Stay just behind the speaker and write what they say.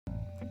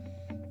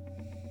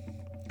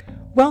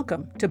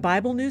Welcome to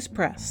Bible News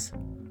Press.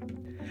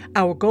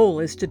 Our goal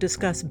is to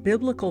discuss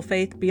biblical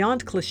faith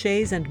beyond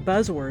cliches and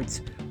buzzwords,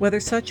 whether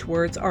such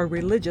words are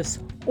religious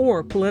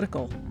or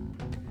political.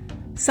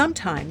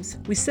 Sometimes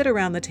we sit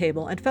around the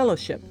table and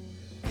fellowship.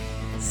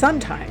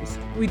 Sometimes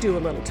we do a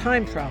little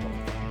time travel.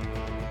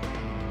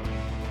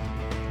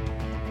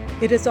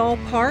 It is all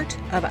part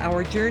of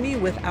our journey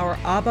with our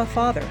Abba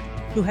Father,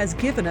 who has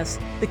given us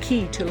the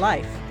key to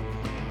life.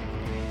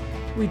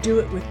 We do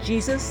it with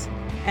Jesus,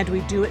 and we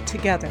do it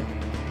together.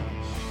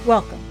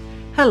 Welcome.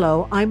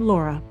 Hello, I'm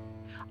Laura.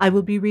 I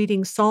will be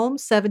reading Psalm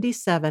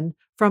 77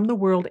 from the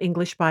World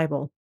English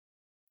Bible.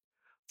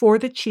 For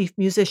the chief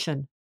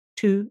musician,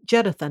 to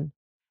Jeduthun,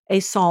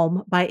 a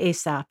psalm by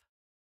Asaph.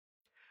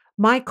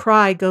 My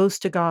cry goes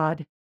to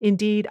God.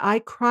 Indeed, I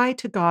cry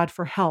to God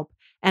for help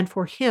and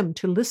for him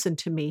to listen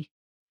to me.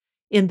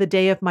 In the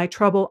day of my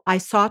trouble, I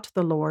sought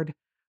the Lord.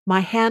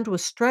 My hand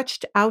was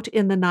stretched out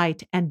in the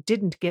night and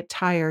didn't get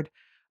tired.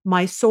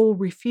 My soul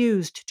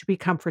refused to be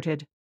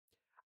comforted.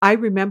 I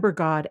remember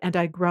God and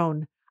I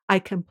groan. I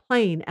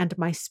complain and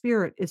my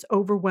spirit is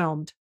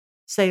overwhelmed.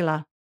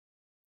 Selah.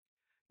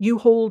 You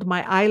hold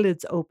my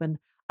eyelids open.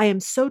 I am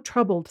so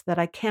troubled that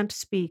I can't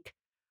speak.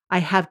 I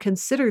have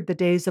considered the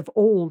days of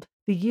old,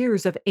 the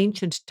years of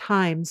ancient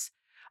times.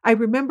 I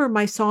remember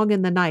my song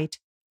in the night.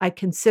 I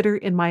consider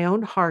in my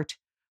own heart.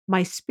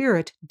 My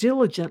spirit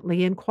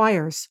diligently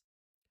inquires.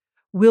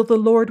 Will the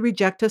Lord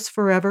reject us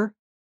forever?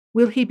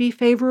 Will he be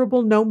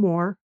favorable no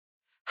more?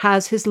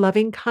 Has his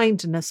loving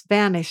kindness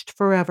vanished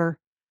forever?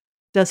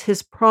 Does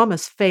his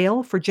promise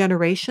fail for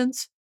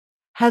generations?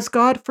 Has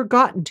God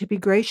forgotten to be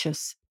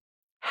gracious?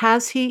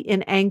 Has he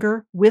in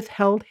anger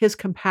withheld his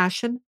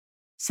compassion?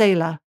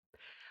 Selah.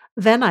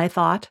 Then I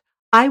thought,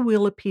 I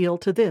will appeal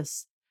to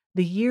this,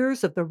 the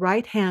years of the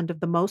right hand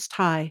of the Most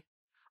High.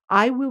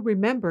 I will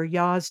remember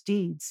Yah's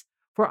deeds,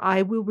 for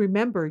I will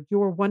remember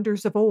your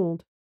wonders of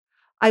old.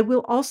 I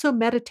will also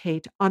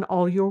meditate on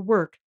all your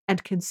work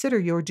and consider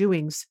your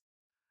doings.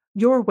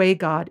 Your way,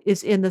 God,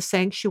 is in the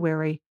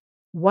sanctuary.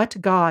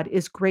 What God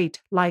is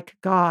great like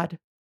God?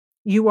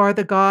 You are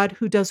the God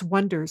who does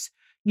wonders.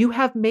 You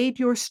have made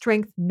your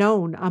strength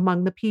known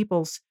among the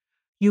peoples.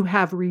 You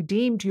have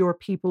redeemed your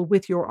people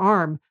with your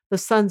arm, the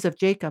sons of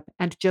Jacob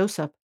and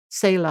Joseph.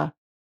 Selah.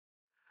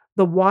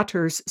 The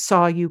waters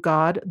saw you,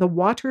 God. The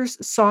waters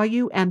saw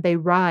you, and they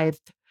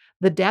writhed.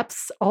 The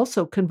depths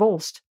also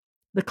convulsed.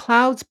 The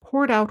clouds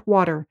poured out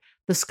water.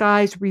 The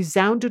skies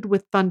resounded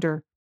with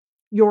thunder.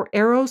 Your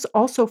arrows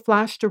also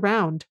flashed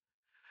around.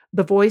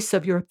 The voice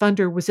of your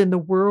thunder was in the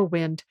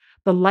whirlwind.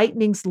 The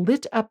lightnings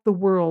lit up the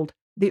world.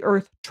 The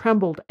earth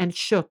trembled and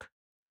shook.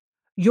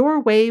 Your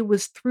way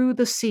was through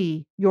the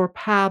sea, your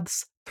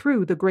paths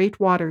through the great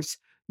waters.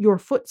 Your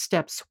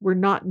footsteps were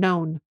not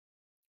known.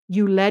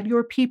 You led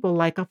your people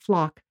like a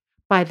flock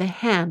by the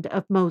hand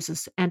of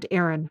Moses and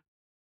Aaron.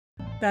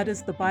 That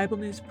is the Bible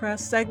News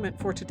Press segment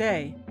for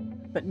today,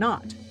 but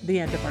not the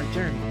end of our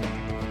journey.